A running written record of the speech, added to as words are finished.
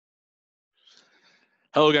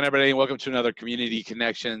Hello again, everybody, and welcome to another Community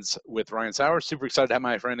Connections with Ryan Sauers. Super excited to have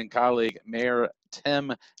my friend and colleague, Mayor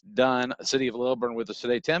Tim Dunn, City of Lilburn, with us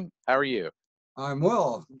today. Tim, how are you? I'm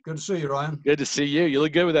well. Good to see you, Ryan. Good to see you. You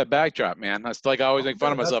look good with that backdrop, man. That's like I always make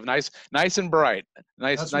fun of myself. Nice and bright.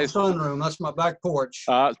 That's my sunroom. That's my back porch.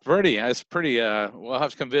 It's pretty. It's pretty. We'll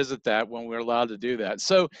have to come visit that when we're allowed to do that.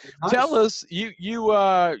 So, Nice. tell us, you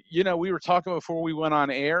know, we were talking before we went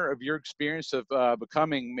on air of your experience of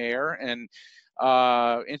becoming mayor, and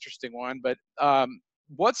interesting one. But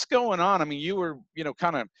what's going on? I mean, you were,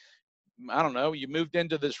 kind of, I don't know, you moved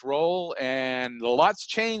into this role, and a lot's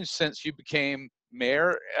changed since you became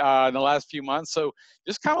mayor in the last few months. So,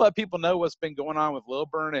 just kind of let people know what's been going on with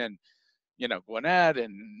Lilburn and Gwinnett,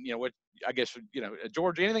 and what I guess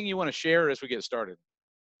George. Anything you want to share as we get started?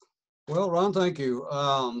 Well, Ron, thank you.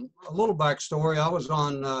 A little backstory. I was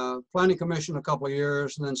on Planning Commission a couple of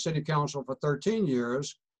years, and then City Council for 13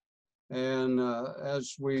 years. And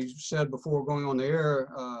as we said before going on the air,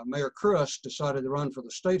 Mayor Chris decided to run for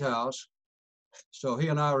the State House. So he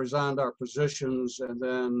and I resigned our positions, and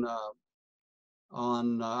then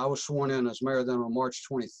I was sworn in as mayor then on March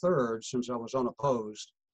 23rd, since I was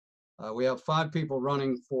unopposed. We have 5 people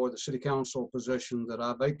running for the city council position that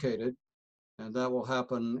I vacated, and that will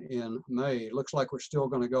happen in May. It looks like we're still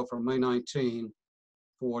going to go for May 19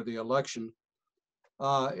 for the election.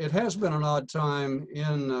 It has been an odd time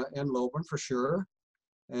in Lilburn for sure,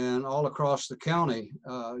 and all across the county.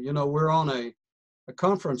 We're on a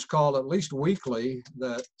conference call at least weekly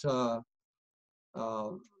that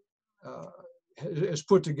is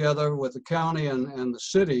put together with the county and the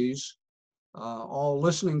cities, all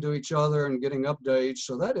listening to each other and getting updates.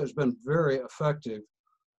 So that has been very effective.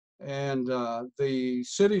 And the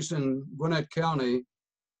cities in Gwinnett County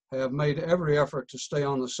have made every effort to stay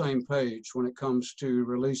on the same page when it comes to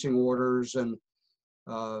releasing orders. And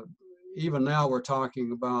even now we're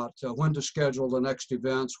talking about when to schedule the next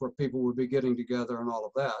events where people would be getting together and all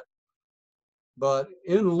of that. But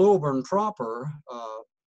in Lilburn proper,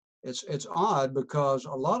 it's odd because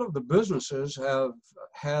a lot of the businesses have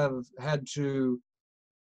had to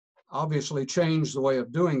obviously change the way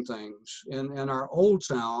of doing things. In our Old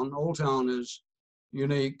Town is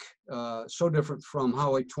unique, so different from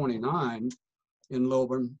Highway 29 in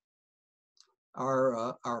Lilburn.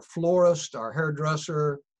 Our florist, our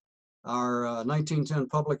hairdresser, our 1910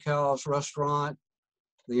 Public House restaurant,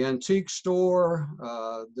 the antique store,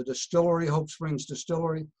 the distillery, Hope Springs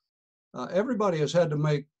Distillery, everybody has had to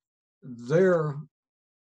make their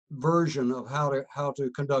version of how to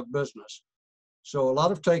conduct business. So a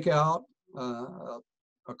lot of takeout.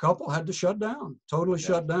 A couple had to shut down, totally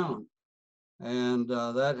shut down. And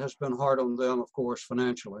that has been hard on them, of course,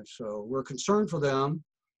 financially. So we're concerned for them.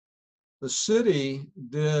 The city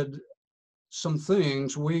did some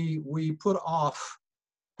things. We put off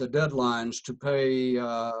the deadlines to pay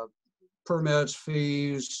permits,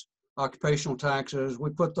 fees, occupational taxes.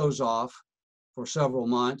 We put those off for several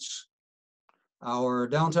months. Our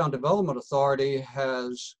Downtown Development Authority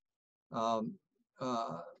has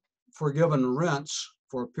forgiven rents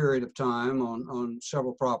for a period of time on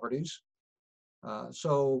several properties.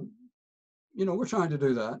 So, we're trying to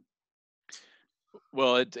do that.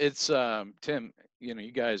 Well, it's Tim,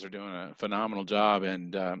 you guys are doing a phenomenal job,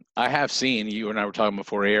 and I have seen, you and I were talking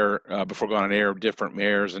before going on air, different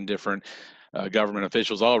mayors and different government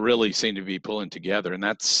officials all really seem to be pulling together, and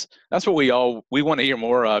that's what we want to hear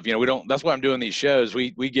more of. We don't. That's why I'm doing these shows.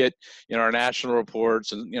 We get our national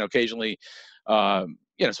reports and occasionally some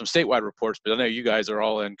statewide reports, but I know you guys are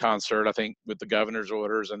all in concert, I think, with the governor's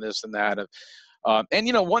orders and this and that. And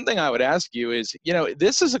one thing I would ask you is,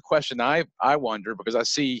 this is a question I wonder, because I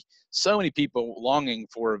see so many people longing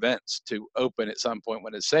for events to open at some point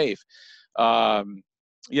when it's safe.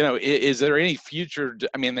 Is there any future?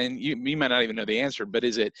 I mean, then you might not even know the answer, but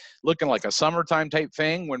is it looking like a summertime type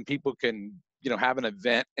thing when people can, have an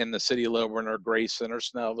event in the city of Lilburn or Grayson or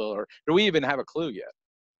Snellville, or do we even have a clue yet?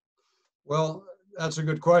 Well, that's a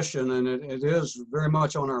good question, and it is very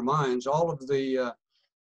much on our minds. All of the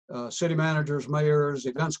city managers, mayors,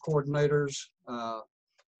 events coordinators,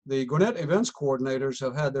 the Gwinnett events coordinators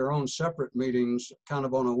have had their own separate meetings kind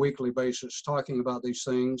of on a weekly basis talking about these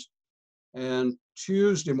things. And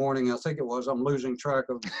Tuesday morning, I think it was, I'm losing track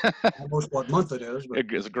of almost what month it is. But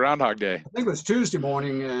it's a Groundhog Day. I think it was Tuesday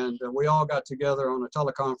morning, and we all got together on a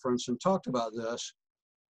teleconference and talked about this.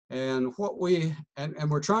 And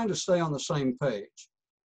we're trying to stay on the same page,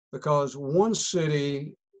 because one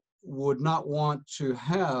city would not want to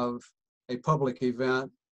have a public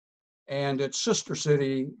event and its sister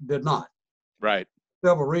city did not. Right.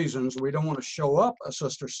 Several reasons. We don't want to show up a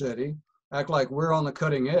sister city, act like we're on the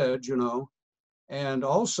cutting edge, And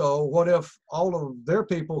also, what if all of their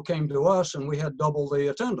people came to us and we had double the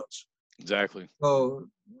attendance? Exactly. So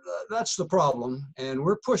that's the problem. And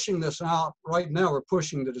we're pushing this out. Right now, we're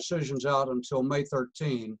pushing the decisions out until May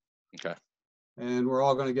 13. Okay. And we're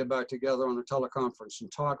all going to get back together on a teleconference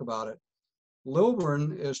and talk about it.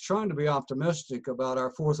 Lilburn is trying to be optimistic about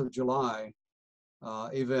our 4th of July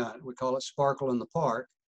event. We call it Sparkle in the Park.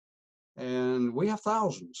 And we have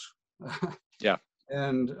thousands. Yeah.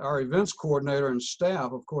 And our events coordinator and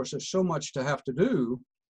staff, of course, there's so much to have to do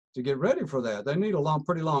to get ready for that. They need a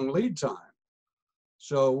pretty long lead time.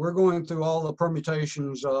 So we're going through all the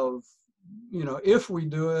permutations of, if we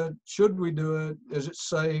do it, should we do it, is it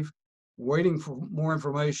safe, waiting for more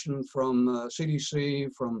information from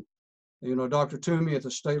CDC, from, Dr. Toomey at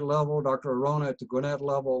the state level, Dr. Arona at the Gwinnett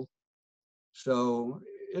level. So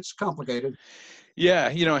it's complicated.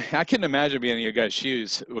 Yeah, I couldn't imagine being in your guys'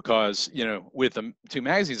 shoes because, with the 2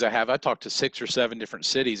 magazines I have, I talked to 6 or 7 different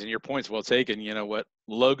cities, and your point's well taken. What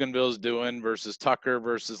Loganville's doing versus Tucker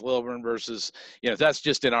versus Lilburn versus, that's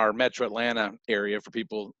just in our Metro Atlanta area. For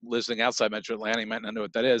people listening outside Metro Atlanta, you might not know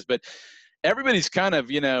what that is, but everybody's kind of,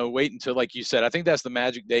 waiting until, like you said, I think that's the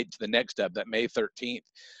magic date to the next step, that May 13th.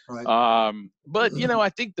 Right. But, I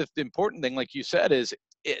think the important thing, like you said, is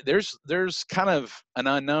there's kind of an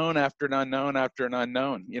unknown after an unknown after an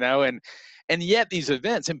unknown, and yet these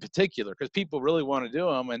events in particular, because people really want to do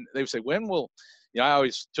them, and they would say, when will, I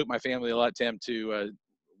always took my family a lot, Tim, to,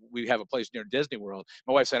 we have a place near Disney World.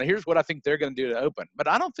 My wife said, here's what I think they're going to do to open. But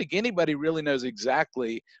I don't think anybody really knows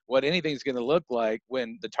exactly what anything's going to look like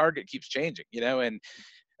when the target keeps changing, and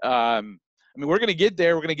we're going to get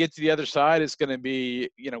there. We're going to get to the other side. It's going to be,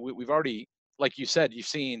 we've already, like you said, you've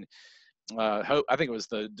seen, I think it was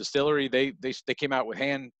the distillery. They came out with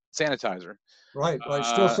hand sanitizer. Right.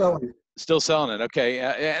 Still selling it. Still selling it. Okay.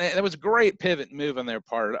 And it was a great pivot move on their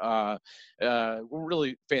part.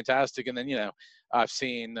 Really fantastic. And then, I've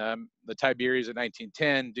seen the Tiberias at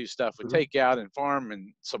 1910 do stuff with takeout and farm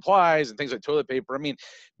and supplies and things like toilet paper.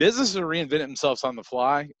 Businesses are reinventing themselves on the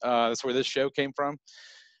fly. That's where this show came from.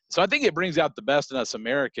 So I think it brings out the best in us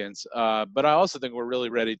Americans. But I also think we're really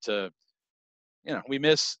ready to, we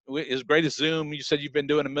miss, as great as Zoom, you said you've been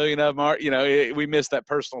doing a million of them, we miss that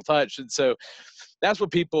personal touch. And so that's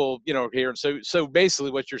what people, are hearing. So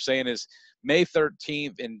basically what you're saying is May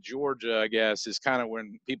 13th in Georgia, I guess, is kind of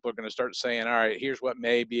when people are going to start saying, all right, here's what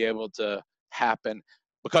may be able to happen,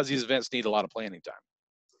 because these events need a lot of planning time.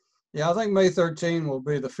 Yeah, I think May 13 will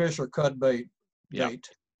be the fish or cut bait date.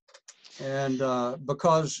 And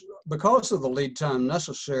because of the lead time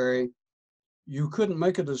necessary, you couldn't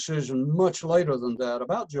make a decision much later than that,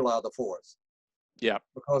 about July the 4th. Yeah.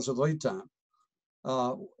 Because of lead time.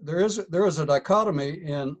 There is a dichotomy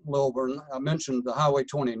in Lilburn. I mentioned the Highway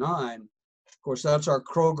 29. Of course, that's our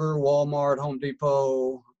Kroger, Walmart, Home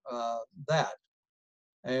Depot, that.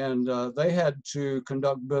 And they had to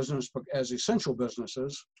conduct business as essential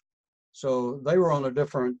businesses. So they were on a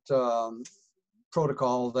different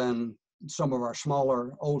protocol than some of our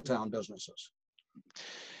smaller Old Town businesses.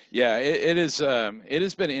 Yeah, it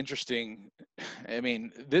has been interesting. I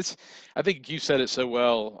think you said it so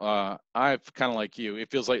well. I've kind of like you.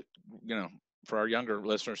 It feels like, for our younger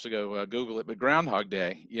listeners to go Google it, but Groundhog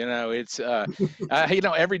Day, it's,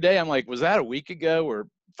 every day I'm like, was that a week ago or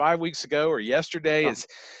 5 weeks ago or yesterday? Yeah. It's,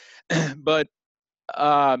 but,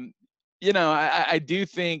 I do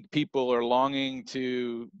think people are longing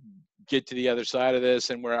to get to the other side of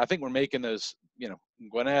this, and I think we're making those,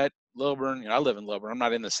 Gwinnett, Lilburn, I live in Lilburn. I'm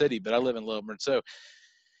not in the city, but I live in Lilburn. So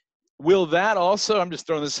will that also, I'm just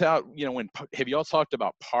throwing this out, have you all talked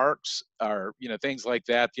about parks or, things like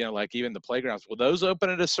that, like even the playgrounds, will those open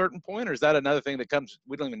at a certain point, or is that another thing that comes,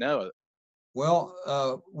 we don't even know?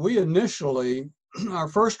 Well, we initially, our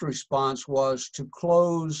first response was to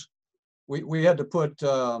close. We had to put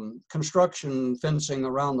construction fencing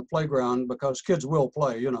around the playground because kids will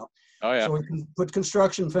play, Oh, yeah. So we can put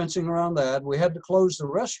construction fencing around that. We had to close the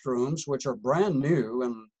restrooms, which are brand new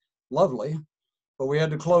and lovely, but we had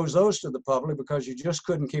to close those to the public because you just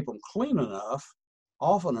couldn't keep them clean enough,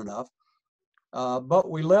 often enough. But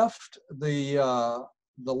we left the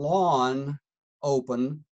lawn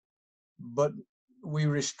open, but we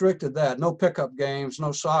restricted that. No pickup games,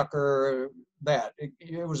 no soccer, that.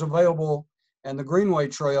 It was available, and the Greenway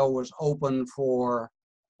Trail was open for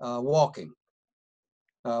walking.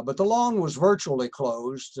 But the lawn was virtually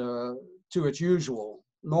closed to its usual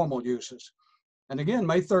normal uses. And again,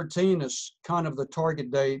 May 13 is kind of the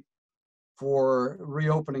target date for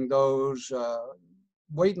reopening those.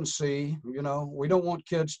 Wait and see, we don't want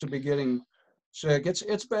kids to be getting sick.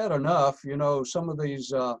 It's bad enough, some of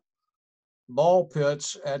these ball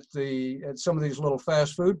pits at some of these little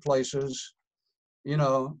fast food places, you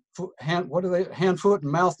know, hand, foot,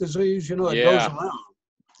 and mouth disease, you know, it goes Yeah. around.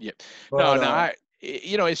 Yeah. No, But no,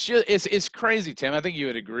 you know, it's just, it's crazy, Tim. I think you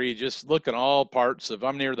would agree. Just look at all parts of,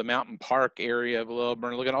 I'm near the mountain park area of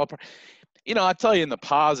Lilburn, look at all, you know, I tell you, in the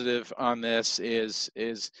positive on this is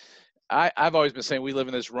I've always been saying we live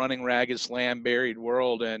in this running ragged, slam buried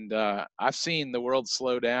world, and I've seen the world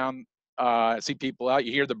slow down. I see people out.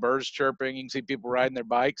 You hear the birds chirping. You can see people riding their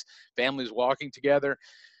bikes, families walking together.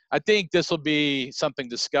 I think this will be something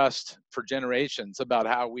discussed for generations about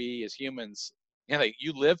how we as humans, you know,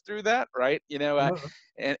 you live through that, right? You know, uh,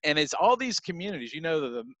 and it's all these communities. You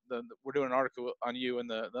know, we're doing an article on you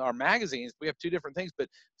in our magazines. We have two different things, but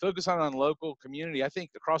focus on local community. I think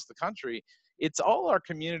across the country, it's all our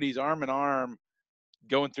communities arm in arm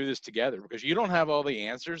going through this together, because you don't have all the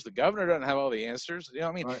answers. The governor doesn't have all the answers. You know,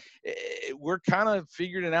 I mean, right. we're kind of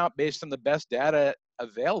figuring it out based on the best data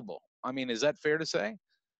available. I mean, is that fair to say?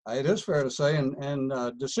 It is fair to say,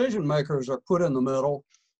 and decision makers are put in the middle,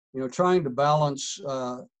 you know, trying to balance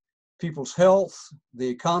people's health, the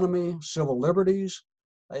economy, civil liberties.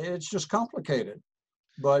 It's just complicated.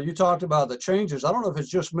 But you talked about the changes. I don't know if it's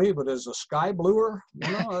just me, but is the sky bluer?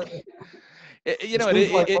 You know, You it know,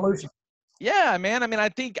 seems like pollution. yeah, man. I mean, I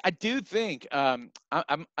do think, I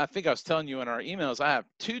think I was telling you in our emails, I have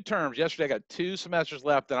 2 terms. Yesterday, I got 2 semesters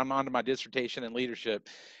left, and I'm on to my dissertation in leadership.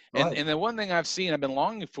 Right. And the one thing I've seen, I've been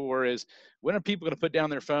longing for, is when are people going to put down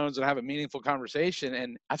their phones and have a meaningful conversation?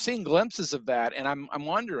 And I've seen glimpses of that. And I'm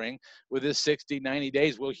wondering, with this 60, 90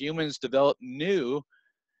 days, will humans develop new,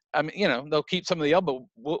 I mean, you know, they'll keep some of the old,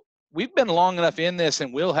 but we've been long enough in this,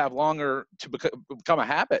 and we'll have longer to become a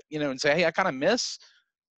habit, you know, and say, hey, I kind of miss,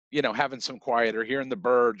 you know, having some quiet, or hearing the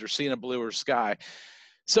birds, or seeing a bluer sky.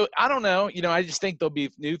 So I don't know, you know, I just think there'll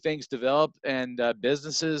be new things developed, and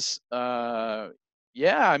businesses,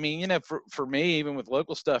 yeah, I mean, you know, for me, even with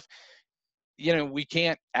local stuff, you know, we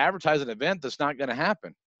can't advertise an event that's not going to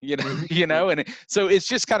happen, you know. Mhm. You know, and so it's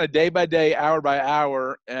just kind of day by day, hour by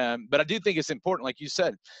hour. But I do think it's important, like you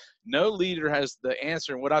said, no leader has the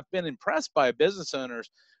answer. And what I've been impressed by business owners,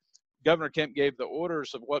 Governor Kemp gave the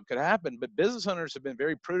orders of what could happen, but business owners have been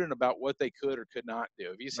very prudent about what they could or could not do.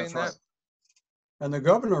 Have you seen That's that? right. And the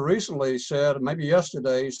governor recently said, maybe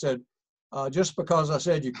yesterday, he said, just because I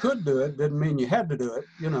said you could do it didn't mean you had to do it.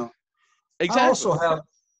 You know, I Exactly. also have,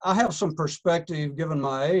 I have some perspective given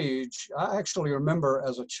my age. I actually remember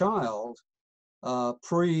as a child,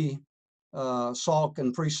 pre Salk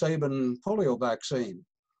and pre Sabin polio vaccine.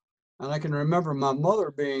 And I can remember my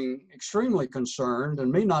mother being extremely concerned,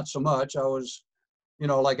 and me not so much. I was, you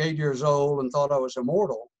know, like 8 years old and thought I was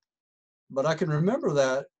immortal. But I can remember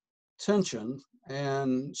that tension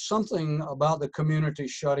and something about the community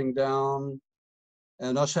shutting down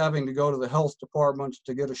and us having to go to the health department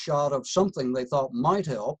to get a shot of something they thought might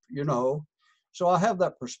help, you know. So I have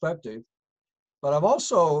that perspective. But I've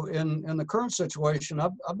also, in the current situation,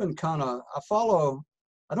 I've been kind of,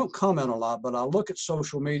 I don't comment a lot, but I look at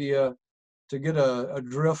social media to get a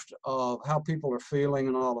drift of how people are feeling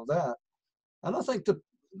and all of that. And I think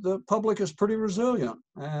the public is pretty resilient,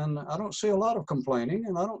 and I don't see a lot of complaining,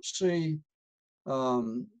 and I don't see,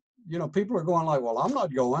 um, you know, people are going like, well, I'm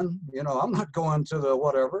not going, you know, I'm not going to the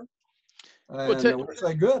whatever. Well, And we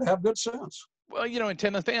say, good, have good sense. well, you know, and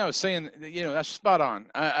Tim, the thing I was saying, you know, that's spot on.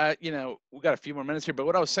 You know, we got a few more minutes here, but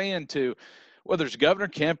what I was saying to, whether it's Governor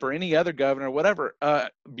Kemp or any other governor, whatever,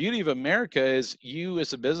 beauty of America is you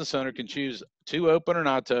as a business owner can choose to open or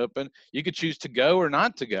not to open. You could choose to go or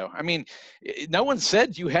not to go. I mean, no one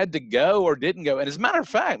said you had to go or didn't go. And as a matter of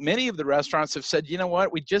fact, many of the restaurants have said, you know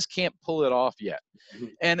what, we just can't pull it off yet.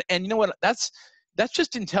 Mhm. And you know what, that's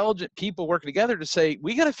just intelligent people working together to say,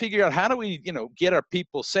 we got to figure out, how do we, you know, get our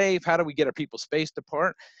people safe? How do we get our people spaced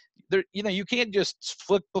apart? There, you know, you can't just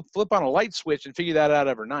flip on a light switch and figure that out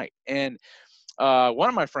overnight. And one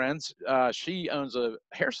of my friends, she owns a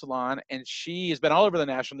hair salon, and she has been all over the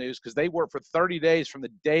national news because they worked for 30 days from the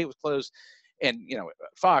day it was closed. And, you know,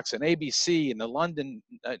 Fox and ABC and the London,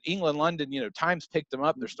 England, London, you know, Times picked them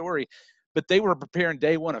up, their story, but they were preparing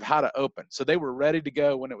day one of how to open. So they were ready to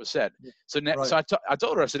go when it was said. So, Right. so I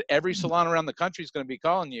told her, I said, every salon around the country is going to be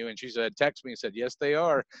calling you. And she said, text me and said, yes, they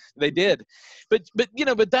are. They did. You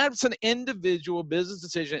know, but that's an individual business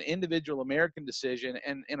decision, individual American decision.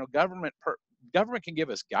 And, you know, government can give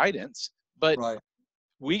us guidance, but Right.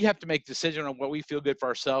 we have to make a decision on what we feel good for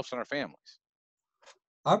ourselves and our families.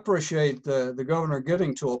 I appreciate the governor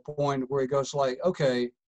getting to a point where he goes like, okay,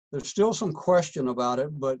 there's still some question about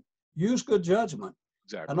it, but use good judgment.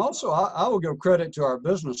 And Exactly. also, I will give credit to our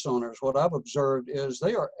business owners. What I've observed is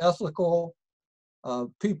they are ethical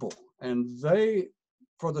people, And they,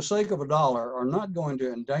 for the sake of a dollar, are not going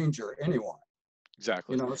to endanger anyone.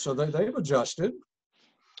 Exactly. So they've adjusted.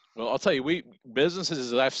 Well, I'll tell you, we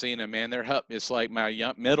businesses as I've seen them, man, they're help. It's like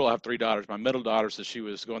my middle. I have 3 daughters. My middle daughter said she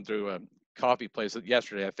was going through a coffee place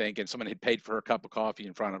yesterday, I think, and someone had paid for her cup of coffee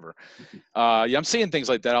in front of her. Yeah, I'm seeing things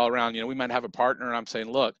like that all around. We might have a partner, and I'm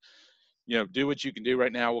saying, look, do what you can do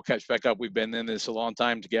right now. We'll catch back up. We've been in this a long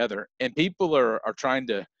time together, and people are trying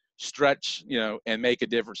to stretch, and make a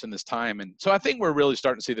difference in this time. And so I think we're really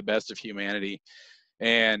starting to see the best of humanity.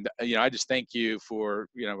 And I just thank you for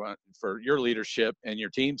for your leadership and your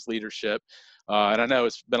team's leadership. And I know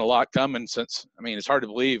it's been a lot coming since. I mean, it's hard to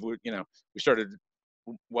believe we started.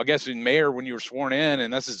 Well, I guess in mayor when you were sworn in,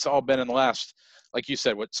 and it's all been in the last, like you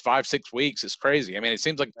said, what's 5-6 weeks? It's crazy. I mean, it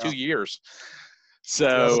seems like Yeah. 2 years.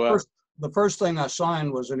 Yeah, So the first thing I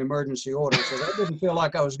signed was an emergency order, so that didn't feel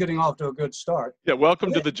like I was getting off to a good start. yeah,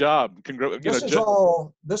 welcome to the job.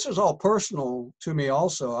 This is all personal to me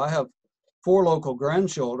also. I have 4 local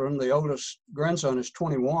grandchildren. The oldest grandson is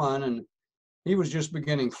 21, and he was just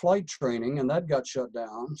beginning flight training, and that got shut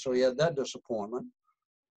down. So he had that disappointment.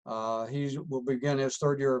 He will begin his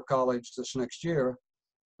 3rd year of college this next year.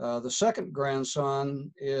 The second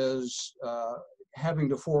grandson is having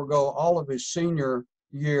to forego all of his senior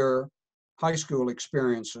year high school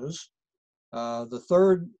experiences. The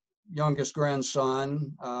third youngest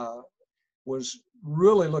grandson was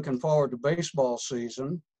really looking forward to baseball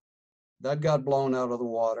season. That got blown out of the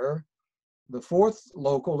water. The fourth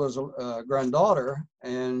local is a granddaughter,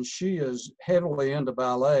 and she is heavily into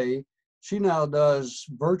ballet. She now does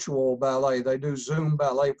virtual ballet. They do Zoom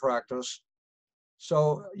ballet practice.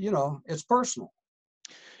 So, it's personal.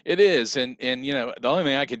 It is, and the only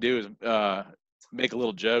thing I could do is make a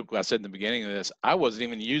little joke. I said in the beginning of this, I wasn't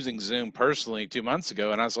even using Zoom personally 2 months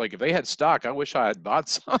ago, and I was like, if they had stock, I wish I had bought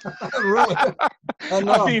some. Really? I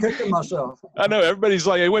know, I I'm mean, kicking myself. I know everybody's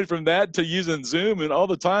like, I went from that to using Zoom and all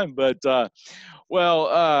the time, but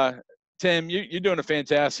Tim, you're doing a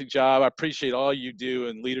fantastic job. I appreciate all you do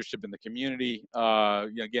in leadership in the community.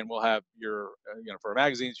 Again, we'll have your, for our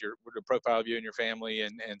magazines, we'll do a profile of you and your family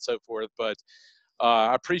and so forth. But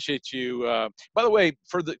I appreciate you. By the way,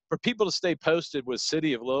 for people to stay posted with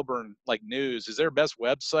City of Lilburn like news, is there a best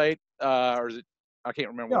website or is it? I can't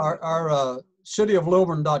remember. Yeah, our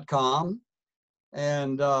cityoflilburn.com,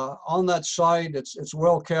 and on that site, it's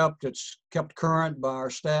well kept. It's kept current by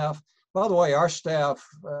our staff. By the way, our staff,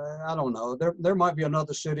 I don't know, there might be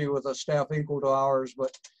another city with a staff equal to ours,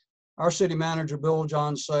 but our city manager, Bill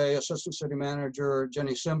John Say, assistant city manager,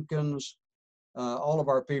 Jenny Simpkins, all of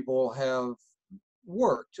our people have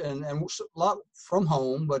worked and a lot from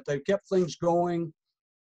home, but they've kept things going.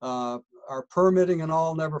 Our permitting and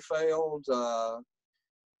all never failed.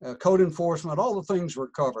 Code enforcement, all the things were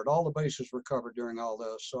covered. All the bases were covered during all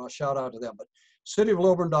this. So I shout out to them. But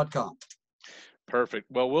cityoflilburn.com. Perfect.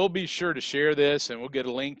 Well, we'll be sure to share this, and we'll get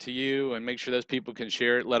a link to you and make sure those people can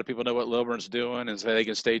share it. Let people know what Lilburn's doing, and so they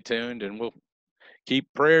can stay tuned. And we'll keep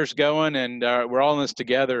prayers going, and we're all in this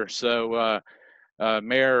together. So,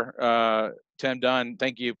 Mayor Tim Dunn,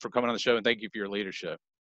 thank you for coming on the show, and thank you for your leadership.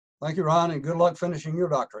 Thank you, Ron, and good luck finishing your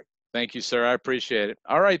doctorate. Thank you, sir. I appreciate it.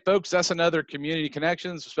 All right, folks, that's another Community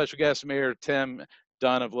Connections. Special guest, Mayor Tim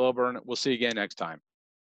Dunn of Lilburn. We'll see you again next time.